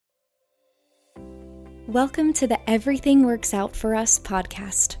Welcome to the Everything Works Out for Us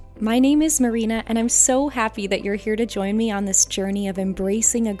podcast. My name is Marina, and I'm so happy that you're here to join me on this journey of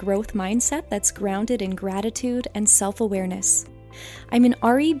embracing a growth mindset that's grounded in gratitude and self-awareness. I'm an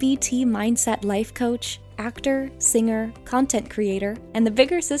REBT mindset life coach, actor, singer, content creator, and the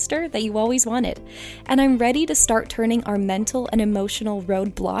bigger sister that you always wanted. And I'm ready to start turning our mental and emotional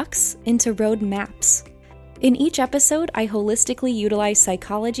roadblocks into road maps. In each episode, I holistically utilize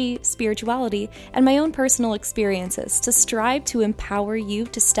psychology, spirituality, and my own personal experiences to strive to empower you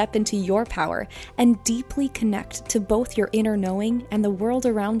to step into your power and deeply connect to both your inner knowing and the world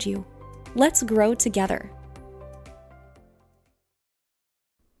around you. Let's grow together.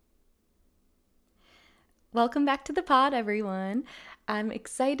 Welcome back to the pod, everyone. I'm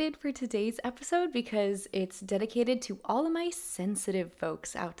excited for today's episode because it's dedicated to all of my sensitive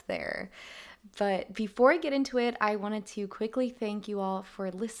folks out there. But before I get into it, I wanted to quickly thank you all for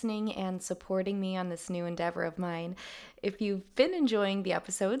listening and supporting me on this new endeavor of mine. If you've been enjoying the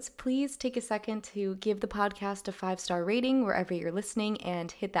episodes, please take a second to give the podcast a 5-star rating wherever you're listening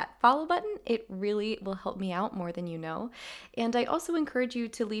and hit that follow button. It really will help me out more than you know. And I also encourage you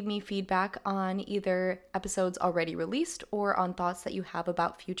to leave me feedback on either episodes already released or on thoughts that you have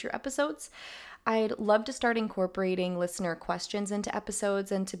about future episodes. I'd love to start incorporating listener questions into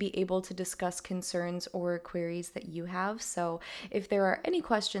episodes and to be able to discuss concerns or queries that you have. So if there are any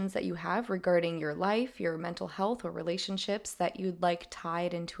questions that you have regarding your life, your mental health, or relationships that you'd like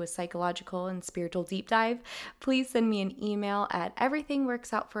tied into a psychological and spiritual deep dive, please send me an email at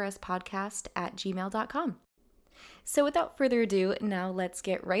everythingworksoutforuspodcast@gmail.com. So without further ado, now let's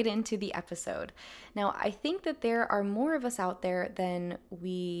get right into the episode. Now, I think that there are more of us out there than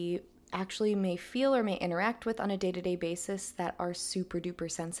we actually may feel or may interact with on a day-to-day basis that are super duper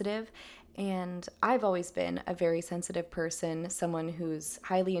sensitive. And I've always been a very sensitive person, someone who's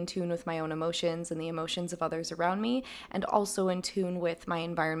highly in tune with my own emotions and the emotions of others around me, and also in tune with my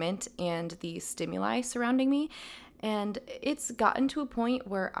environment and the stimuli surrounding me. And it's gotten to a point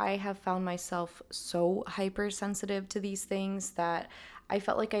where I have found myself so hypersensitive to these things that I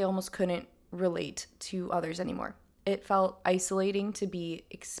felt like I almost couldn't relate to others anymore. It felt isolating to be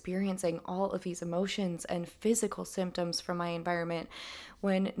experiencing all of these emotions and physical symptoms from my environment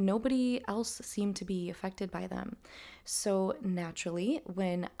when nobody else seemed to be affected by them. So naturally,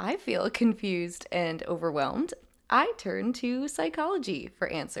 when I feel confused and overwhelmed, I turn to psychology for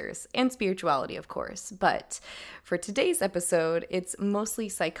answers, and spirituality, of course. But for today's episode, it's mostly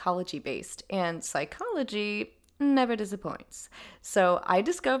psychology-based, and psychology never disappoints. So I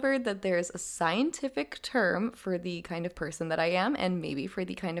discovered that there's a scientific term for the kind of person that I am, and maybe for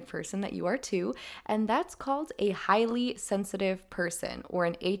the kind of person that you are too, and that's called a highly sensitive person, or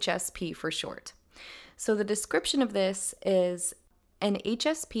an HSP for short. So the description of this is: an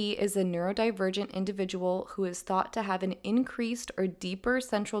HSP is a neurodivergent individual who is thought to have an increased or deeper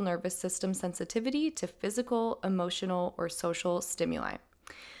central nervous system sensitivity to physical, emotional, or social stimuli.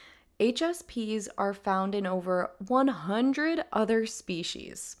 HSPs are found in over 100 other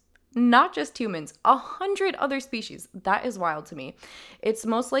species. Not just humans, 100 other species. That is wild to me. It's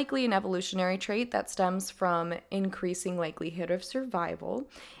most likely an evolutionary trait that stems from increasing likelihood of survival,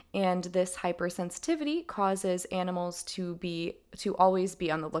 and this hypersensitivity causes animals to always be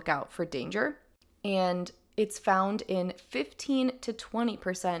on the lookout for danger. And it's found in 15 to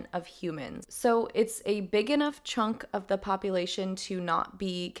 20% of humans. So it's a big enough chunk of the population to not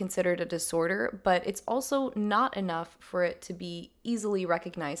be considered a disorder, but it's also not enough for it to be easily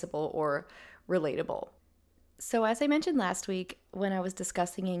recognizable or relatable. So as I mentioned last week when I was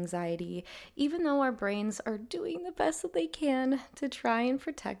discussing anxiety, even though our brains are doing the best that they can to try and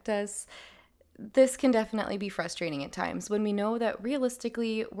protect us, this can definitely be frustrating at times when we know that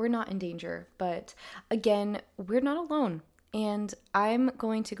realistically we're not in danger. But again, we're not alone. And I'm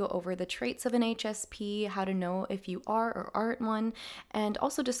going to go over the traits of an HSP, how to know if you are or aren't one, and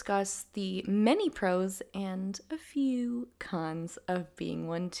also discuss the many pros and a few cons of being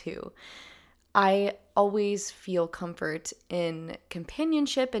one too. I always feel comfort in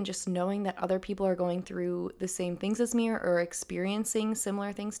companionship and just knowing that other people are going through the same things as me or experiencing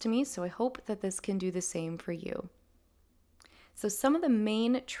similar things to me. So I hope that this can do the same for you. So some of the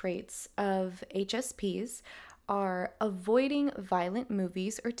main traits of HSPs are avoiding violent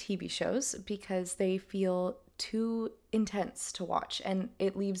movies or TV shows because they feel too intense to watch and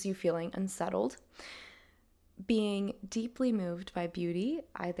it leaves you feeling unsettled. Being deeply moved by beauty,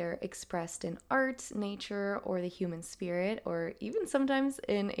 either expressed in art, nature, or the human spirit, or even sometimes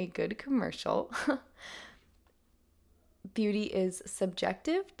in a good commercial. Beauty is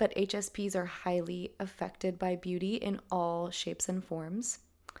subjective, but HSPs are highly affected by beauty in all shapes and forms.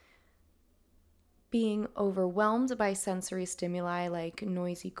 Being overwhelmed by sensory stimuli like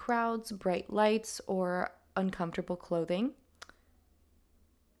noisy crowds, bright lights, or uncomfortable clothing.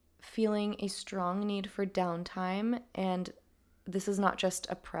 Feeling a strong need for downtime, and this is not just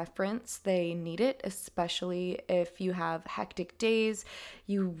a preference, they need it, especially if you have hectic days.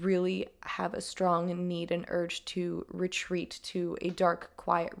 You really have a strong need and urge to retreat to a dark,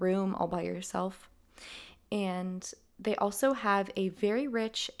 quiet room all by yourself. And they also have a very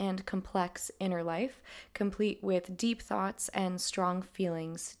rich and complex inner life, complete with deep thoughts and strong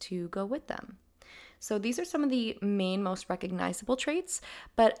feelings to go with them. So these are some of the main, most recognizable traits,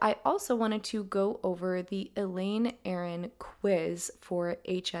 but I also wanted to go over the Elaine Aron quiz for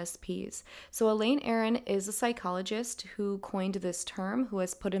HSPs. So Elaine Aron is a psychologist who coined this term, who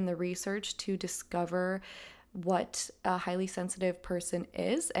has put in the research to discover what a highly sensitive person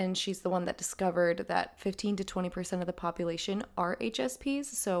is, and she's the one that discovered that 15 to 20% of the population are HSPs.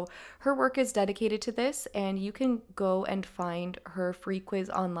 So her work is dedicated to this, and you can go and find her free quiz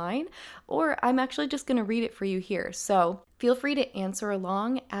online, or I'm actually just going to read it for you here. So feel free to answer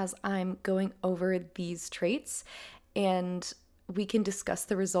along as I'm going over these traits, and we can discuss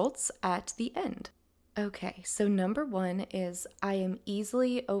the results at the end. Okay, so number 1 is I am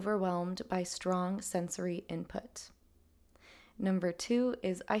easily overwhelmed by strong sensory input. Number 2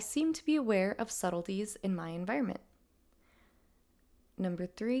 is I seem to be aware of subtleties in my environment. Number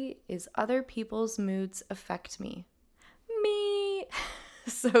 3 is other people's moods affect me. Me!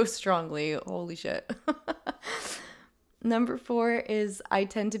 So strongly, holy shit. Number 4 is I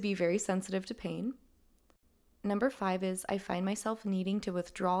tend to be very sensitive to pain. Number 5 is I find myself needing to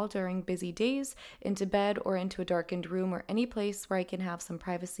withdraw during busy days into bed or into a darkened room or any place where I can have some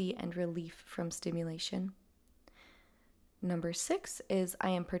privacy and relief from stimulation. Number 6 is I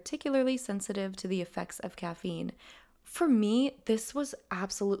am particularly sensitive to the effects of caffeine. For me, this was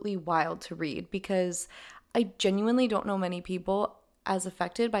absolutely wild to read because I genuinely don't know many people as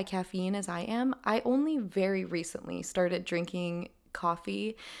affected by caffeine as I am. I only very recently started drinking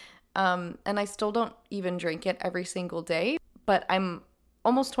coffee. And I still don't even drink it every single day, but I'm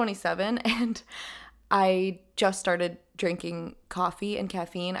almost 27 and I just started drinking coffee and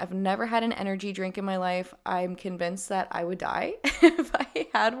caffeine. I've never had an energy drink in my life. I'm convinced that I would die if I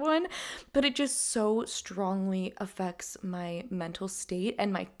had one, but it just so strongly affects my mental state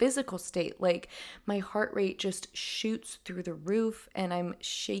and my physical state. Like my heart rate just shoots through the roof and I'm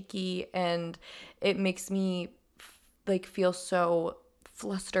shaky and it makes me like feel so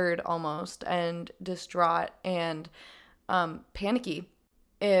flustered almost and distraught and panicky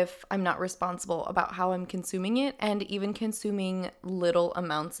if I'm not responsible about how I'm consuming it and even consuming little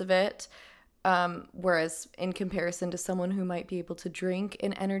amounts of it. Whereas in comparison to someone who might be able to drink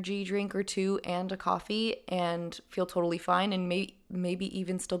an energy drink or two and a coffee and feel totally fine and maybe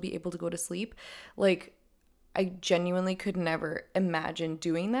even still be able to go to sleep, like I genuinely could never imagine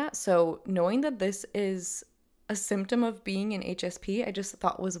doing that. So knowing that this is a symptom of being an HSP, I just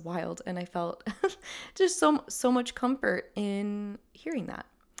thought was wild, and I felt just so much comfort in hearing that.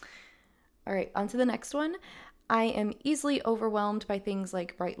 All right, on to the next one. I am easily overwhelmed by things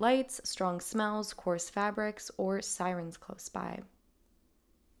like bright lights, strong smells, coarse fabrics, or sirens close by.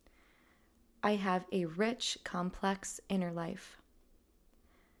 I have a rich, complex inner life.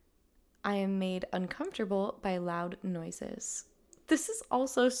 I am made uncomfortable by loud noises. This is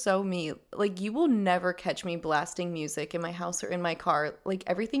also so me. Like, you will never catch me blasting music in my house or in my car. Like,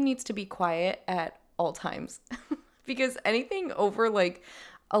 everything needs to be quiet at all times because anything over like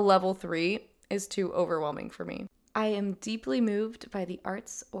a level 3 is too overwhelming for me. I am deeply moved by the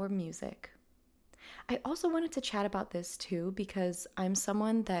arts or music. I also wanted to chat about this too because I'm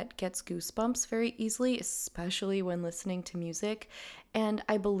someone that gets goosebumps very easily, especially when listening to music, and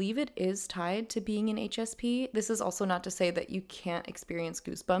I believe it is tied to being an HSP. This is also not to say that you can't experience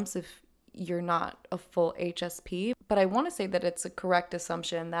goosebumps if you're not a full HSP, but I want to say that it's a correct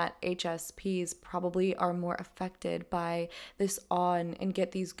assumption that HSPs probably are more affected by this awe and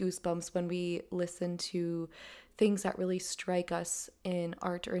get these goosebumps when we listen to things that really strike us in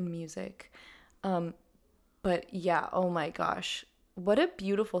art or in music. But yeah, oh my gosh, what a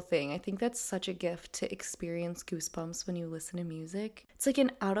beautiful thing. I think that's such a gift to experience goosebumps when you listen to music. It's like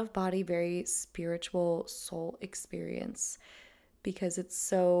an out-of-body, very spiritual soul experience because it's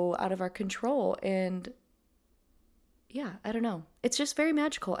so out of our control. And yeah, I don't know. It's just very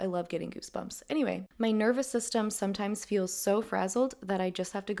magical. I love getting goosebumps. Anyway, my nervous system sometimes feels so frazzled that I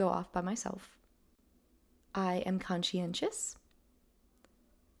just have to go off by myself. I am conscientious.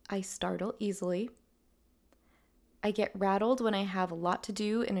 I startle easily. I get rattled when I have a lot to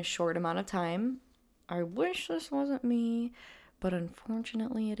do in a short amount of time. I wish this wasn't me, but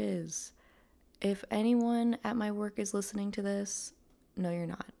unfortunately it is. If anyone at my work is listening to this, no, you're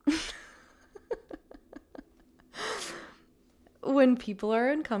not. When people are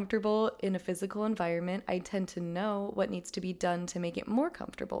uncomfortable in a physical environment, I tend to know what needs to be done to make it more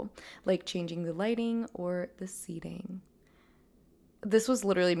comfortable, like changing the lighting or the seating. This was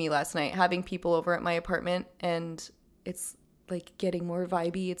literally me last night, having people over at my apartment, and it's like getting more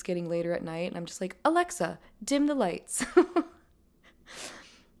vibey. It's getting later at night, and I'm just like, Alexa, dim the lights.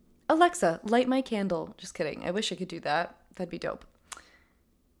 Alexa, light my candle. Just kidding. I wish I could do that. That'd be dope.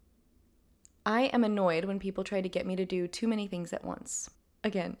 I am annoyed when people try to get me to do too many things at once.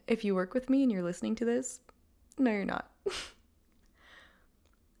 Again, if you work with me and you're listening to this, no, you're not.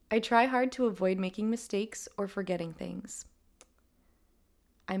 I try hard to avoid making mistakes or forgetting things.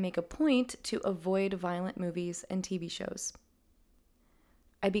 I make a point to avoid violent movies and TV shows.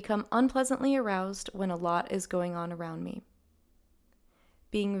 I become unpleasantly aroused when a lot is going on around me.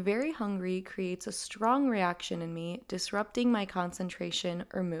 Being very hungry creates a strong reaction in me, disrupting my concentration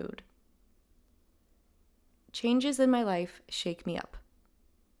or mood. Changes in my life shake me up.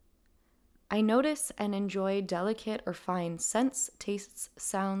 I notice and enjoy delicate or fine scents, tastes,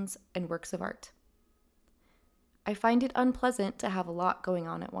 sounds, and works of art. I find it unpleasant to have a lot going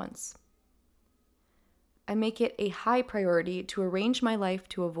on at once. I make it a high priority to arrange my life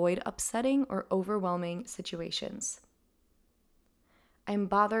to avoid upsetting or overwhelming situations. I'm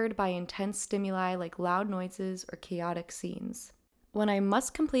bothered by intense stimuli like loud noises or chaotic scenes. When I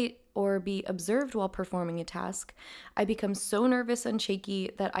must complete or be observed while performing a task, I become so nervous and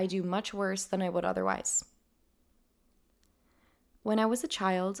shaky that I do much worse than I would otherwise. When I was a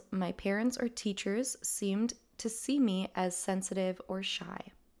child, my parents or teachers seemed to see me as sensitive or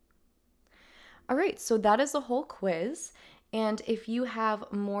shy. All right, so that is the whole quiz. And if you have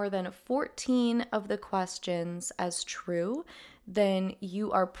more than 14 of the questions as true, then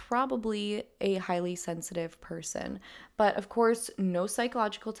you are probably a highly sensitive person. But of course, no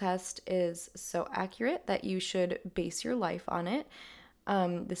psychological test is so accurate that you should base your life on it.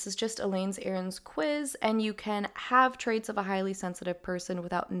 This is just Elaine's Aaron's quiz, and you can have traits of a highly sensitive person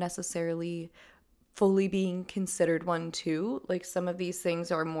without necessarily fully being considered one too. Like some of these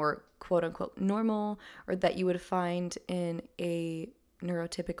things are more quote unquote normal or that you would find in a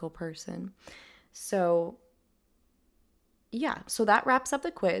neurotypical person. So yeah, so that wraps up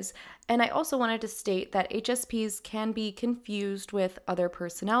the quiz. And I also wanted to state that HSPs can be confused with other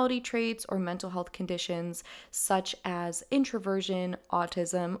personality traits or mental health conditions such as introversion,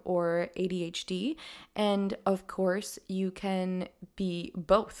 autism, or ADHD. And of course, you can be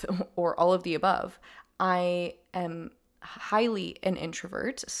both or all of the above. I am highly an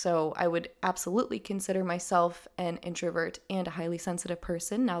introvert, so I would absolutely consider myself an introvert and a highly sensitive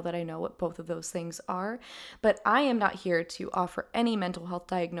person now that I know what both of those things are. But I am not here to offer any mental health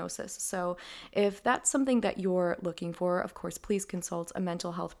diagnosis. So if that's something that you're looking for, of course, please consult a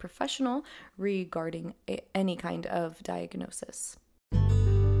mental health professional regarding any kind of diagnosis.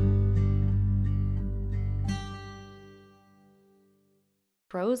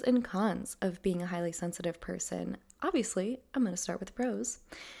 Pros and cons of being a highly sensitive person. Obviously, I'm going to start with pros.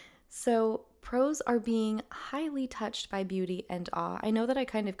 So, pros are being highly touched by beauty and awe. I know that I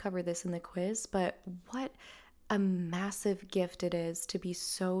kind of covered this in the quiz, but what a massive gift it is to be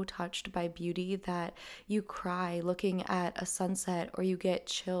so touched by beauty that you cry looking at a sunset or you get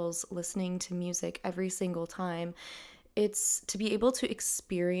chills listening to music every single time. It's to be able to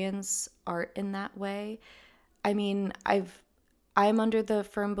experience art in that way. I mean, I'm under the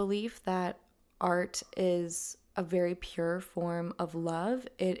firm belief that art is a very pure form of love.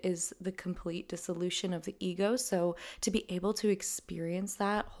 It is the complete dissolution of the ego. So to be able to experience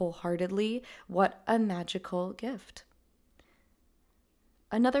that wholeheartedly, what a magical gift.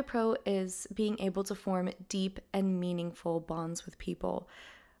 Another pro is being able to form deep and meaningful bonds with people.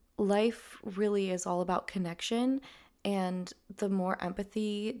 Life really is all about connection. And the more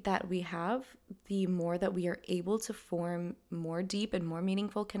empathy that we have, the more that we are able to form more deep and more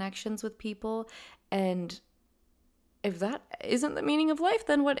meaningful connections with people. And if that isn't the meaning of life,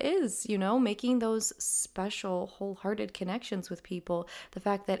 then what is, making those special, wholehearted connections with people. The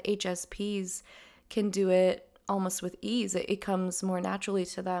fact that HSPs can do it almost with ease, it comes more naturally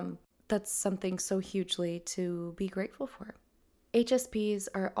to them. That's something so hugely to be grateful for. HSPs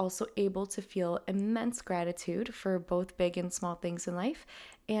are also able to feel immense gratitude for both big and small things in life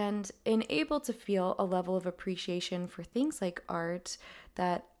and able to feel a level of appreciation for things like art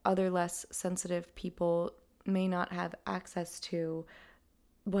that other less sensitive people may not have access to.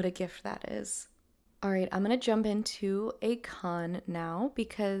 What a gift that is. All right, I'm going to jump into a con now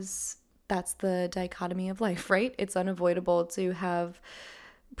because that's the dichotomy of life, right? It's unavoidable to have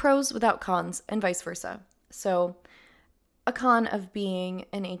pros without cons, and vice versa. So, a con of being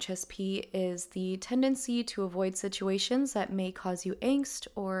an HSP is the tendency to avoid situations that may cause you angst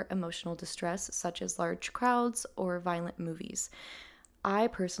or emotional distress, such as large crowds or violent movies. I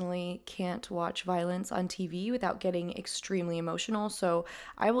personally can't watch violence on TV without getting extremely emotional, so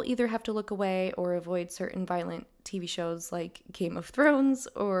I will either have to look away or avoid certain violent TV shows like Game of Thrones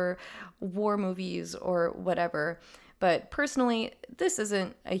or war movies or whatever. But personally, this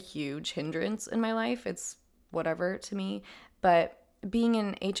isn't a huge hindrance in my life. It's whatever to me. But being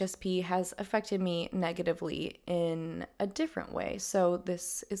an HSP has affected me negatively in a different way. So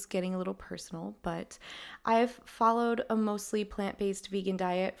this is getting a little personal, but I've followed a mostly plant-based vegan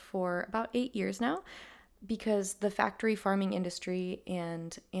diet for about 8 years now because the factory farming industry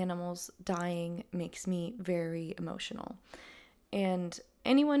and animals dying makes me very emotional. And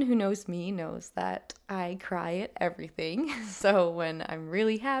anyone who knows me knows that I cry at everything. So when I'm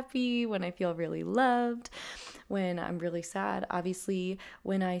really happy, when I feel really loved, when I'm really sad, obviously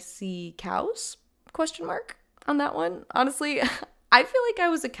when I see cows, question mark on that one. Honestly, I feel like I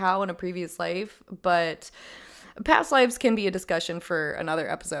was a cow in a previous life, but past lives can be a discussion for another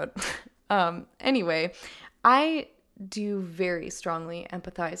episode. Anyway, I do very strongly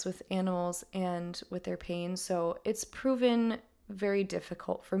empathize with animals and with their pain, so it's proven very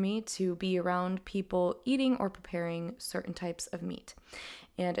difficult for me to be around people eating or preparing certain types of meat.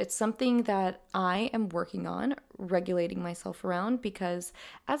 And it's something that I am working on regulating myself around because,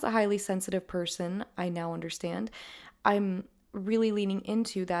 as a highly sensitive person, I now understand I'm really leaning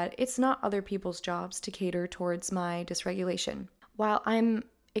into that it's not other people's jobs to cater towards my dysregulation. While I'm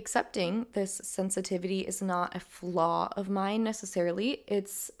accepting this sensitivity is not a flaw of mine necessarily,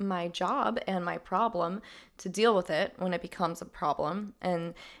 it's my job and my problem to deal with it when it becomes a problem.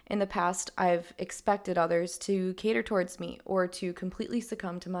 And in the past, I've expected others to cater towards me or to completely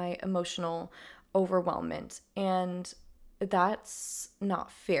succumb to my emotional overwhelmment. And that's not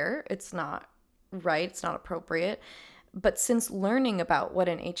fair. It's not right. It's not appropriate. But since learning about what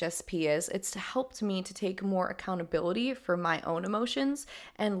an HSP is, it's helped me to take more accountability for my own emotions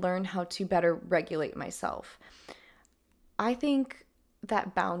and learn how to better regulate myself. I think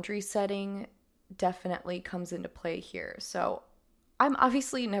that boundary setting definitely comes into play here. So I'm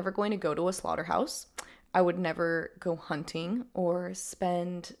obviously never going to go to a slaughterhouse. I would never go hunting or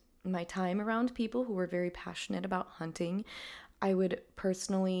spend my time around people who were very passionate about hunting. I would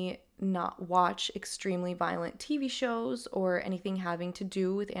personally not watch extremely violent TV shows or anything having to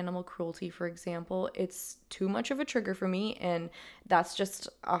do with animal cruelty, for example. It's too much of a trigger for me, and that's just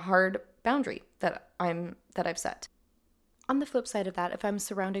a hard boundary that I've set. On the flip side of that, if I'm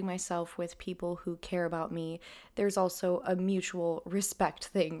surrounding myself with people who care about me, there's also a mutual respect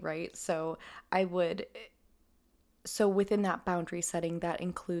thing, right? So within that boundary setting, that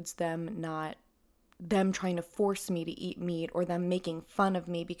includes them trying to force me to eat meat or them making fun of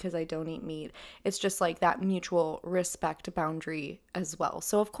me because I don't eat meat. It's just like that mutual respect boundary as well.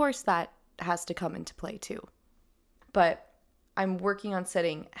 So of course that has to come into play too. But I'm working on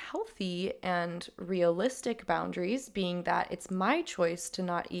setting healthy and realistic boundaries, being that it's my choice to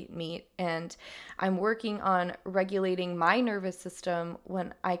not eat meat. And I'm working on regulating my nervous system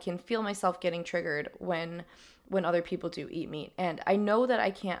when I can feel myself getting triggered when other people do eat meat. And I know that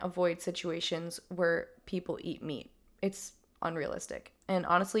I can't avoid situations where people eat meat. It's unrealistic. And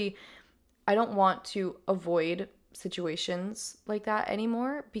honestly, I don't want to avoid situations like that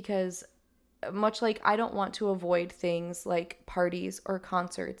anymore because much like I don't want to avoid things like parties or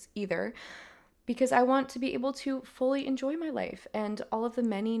concerts either, because I want to be able to fully enjoy my life and all of the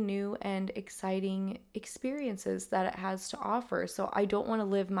many new and exciting experiences that it has to offer. So I don't want to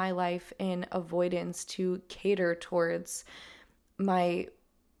live my life in avoidance to cater towards my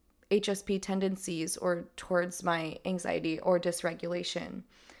HSP tendencies or towards my anxiety or dysregulation.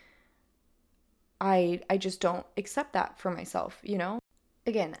 I just don't accept that for myself, you know?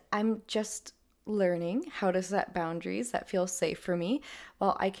 Again, I'm just learning how to set boundaries that feel safe for me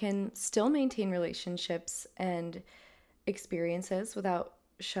while I can still maintain relationships and experiences without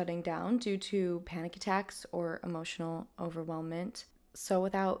shutting down due to panic attacks or emotional overwhelmment. So,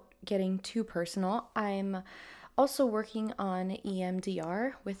 without getting too personal, I'm also working on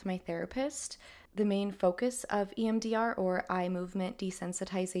EMDR with my therapist. The main focus of EMDR, or eye movement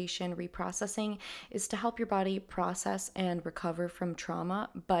desensitization reprocessing, is to help your body process and recover from trauma.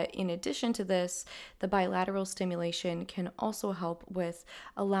 But in addition to this, the bilateral stimulation can also help with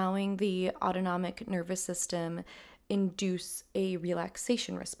allowing the autonomic nervous system induce a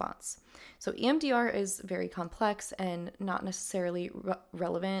relaxation response. So EMDR is very complex and not necessarily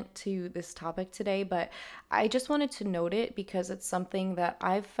relevant to this topic today, but I just wanted to note it because it's something that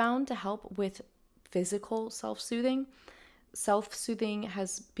I've found to help with physical self-soothing. Self-soothing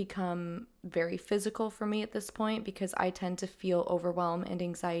has become very physical for me at this point because I tend to feel overwhelm and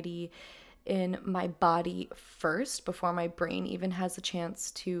anxiety in my body first before my brain even has a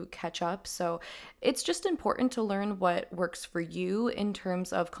chance to catch up. So it's just important to learn what works for you in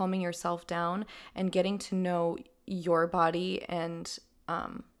terms of calming yourself down and getting to know your body and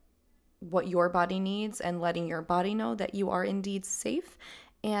what your body needs, and letting your body know that you are indeed safe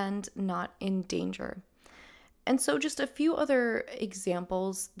and not in danger. And so, just a few other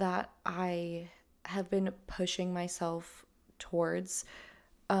examples that I have been pushing myself towards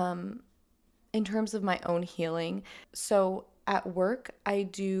in terms of my own healing. So, at work, I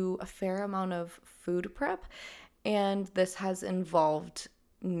do a fair amount of food prep, and this has involved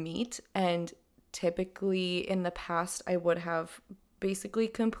meat. And typically, in the past, I would have basically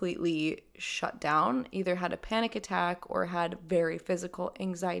completely shut down, either had a panic attack or had very physical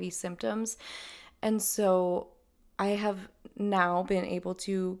anxiety symptoms. And so I have now been able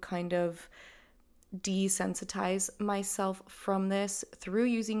to kind of desensitize myself from this through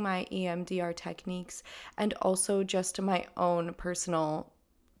using my EMDR techniques and also just my own personal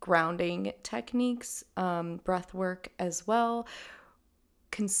grounding techniques, breath work as well.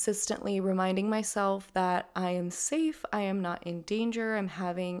 Consistently reminding myself that I am safe, I am not in danger, I'm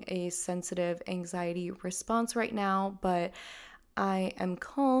having a sensitive anxiety response right now, but I am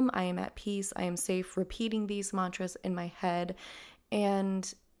calm, I am at peace, I am safe, repeating these mantras in my head.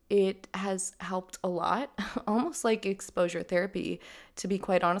 And it has helped a lot, almost like exposure therapy, to be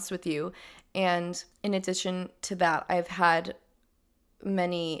quite honest with you. And in addition to that, I've had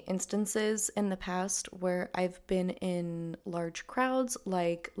many instances in the past where I've been in large crowds,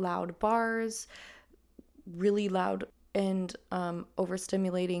 like loud bars, really loud and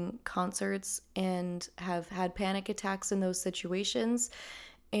overstimulating concerts, and have had panic attacks in those situations.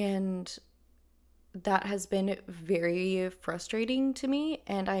 And that has been very frustrating to me,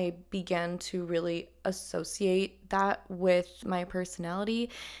 and I began to really associate that with my personality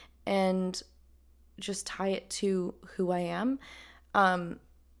and just tie it to who I am. And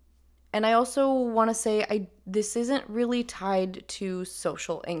I also want to say this isn't really tied to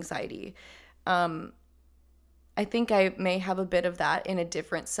social anxiety. I think I may have a bit of that in a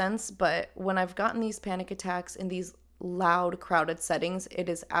different sense, but when I've gotten these panic attacks in these loud, crowded settings, it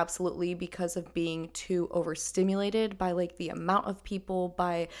is absolutely because of being too overstimulated by like the amount of people,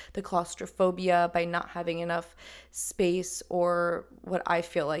 by the claustrophobia, by not having enough space or what I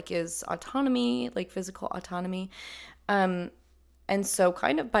feel like is autonomy, like physical autonomy. And so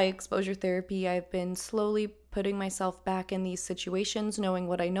kind of by exposure therapy, I've been slowly putting myself back in these situations, knowing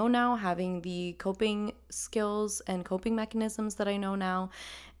what I know now, having the coping skills and coping mechanisms that I know now,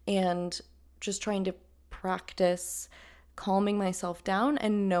 and just trying to practice calming myself down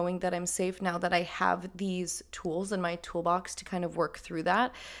and knowing that I'm safe now that I have these tools in my toolbox to kind of work through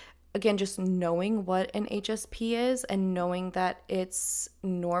that. Again, just knowing what an HSP is and knowing that it's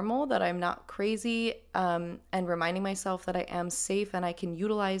normal, that I'm not crazy, and reminding myself that I am safe and I can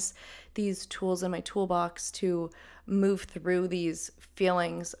utilize these tools in my toolbox to move through these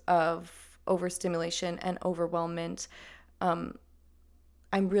feelings of overstimulation and overwhelmment. I'm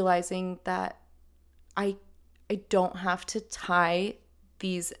realizing that I don't have to tie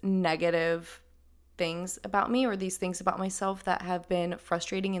these negative things about me or these things about myself that have been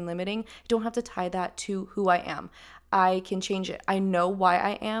frustrating and limiting. I don't have to tie that to who I am. I can change it. I know why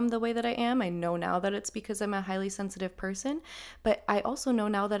I am the way that I am. I know now that it's because I'm a highly sensitive person, but I also know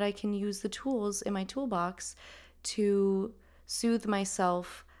now that I can use the tools in my toolbox to soothe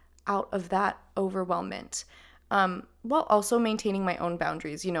myself out of that overwhelmment. While also maintaining my own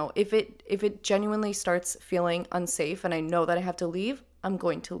boundaries. You know, if it genuinely starts feeling unsafe and I know that I have to leave, I'm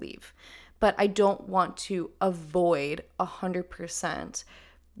going to leave. But I don't want to avoid 100%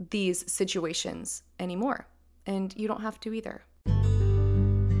 these situations anymore. And you don't have to either.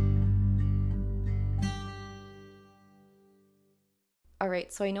 All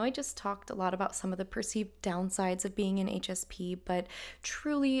right, so I know I just talked a lot about some of the perceived downsides of being an HSP, but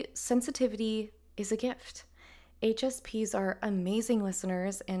truly, sensitivity is a gift. HSPs are amazing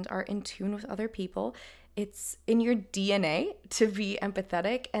listeners and are in tune with other people. It's in your DNA to be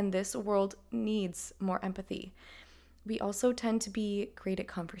empathetic, and this world needs more empathy. We also tend to be great at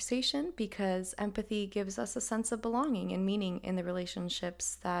conversation because empathy gives us a sense of belonging and meaning in the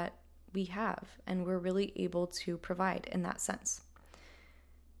relationships that we have, and we're really able to provide in that sense.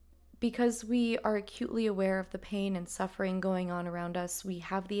 Because we are acutely aware of the pain and suffering going on around us, we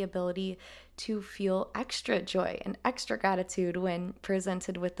have the ability to feel extra joy and extra gratitude when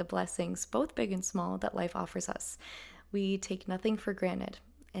presented with the blessings, both big and small, that life offers us. We take nothing for granted,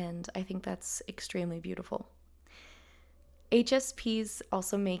 and I think that's extremely beautiful. HSPs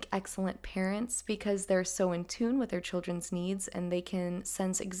also make excellent parents because they're so in tune with their children's needs and they can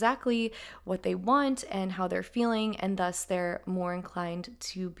sense exactly what they want and how they're feeling, and thus they're more inclined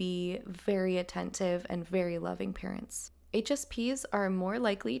to be very attentive and very loving parents. HSPs are more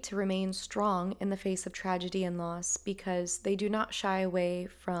likely to remain strong in the face of tragedy and loss because they do not shy away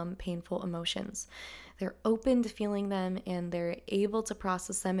from painful emotions. They're open to feeling them and they're able to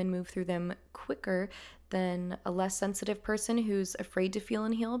process them and move through them quicker than a less sensitive person who's afraid to feel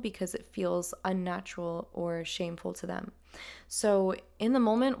and heal because it feels unnatural or shameful to them. So, in the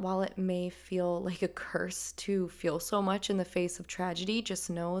moment, while it may feel like a curse to feel so much in the face of tragedy, just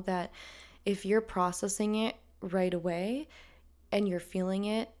know that if you're processing it right away and you're feeling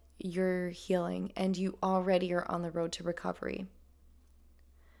it, you're healing and you already are on the road to recovery.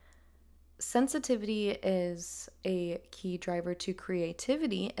 Sensitivity is a key driver to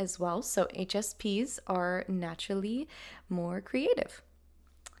creativity as well, so HSPs are naturally more creative.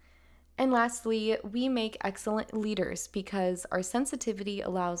 And lastly, we make excellent leaders because our sensitivity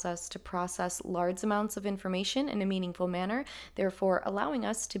allows us to process large amounts of information in a meaningful manner, therefore allowing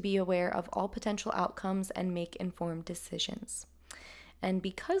us to be aware of all potential outcomes and make informed decisions. And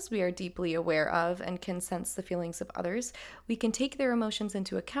because we are deeply aware of and can sense the feelings of others, we can take their emotions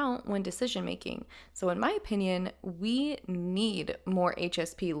into account when decision making. So, in my opinion, we need more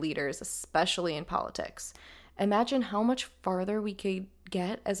HSP leaders, especially in politics. Imagine how much farther we could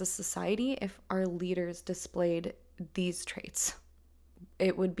get as a society if our leaders displayed these traits.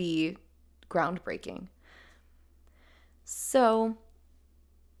 It would be groundbreaking. So,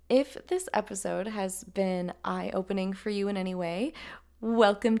 if this episode has been eye-opening for you in any way,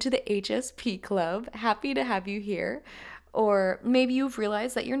 welcome to the HSP Club. Happy to have you here. Or maybe you've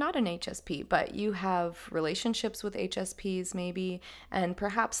realized that you're not an HSP, but you have relationships with HSPs maybe, and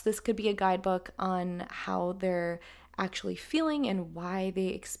perhaps this could be a guidebook on how they're actually feeling and why they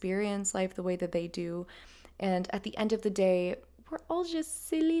experience life the way that they do. And at the end of the day, we're all just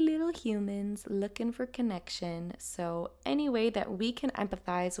silly little humans looking for connection. So, any way that we can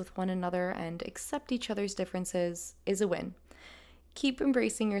empathize with one another and accept each other's differences is a win. Keep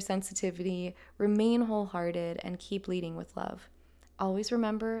embracing your sensitivity, remain wholehearted, and keep leading with love. Always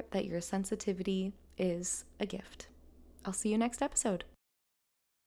remember that your sensitivity is a gift. I'll see you next episode.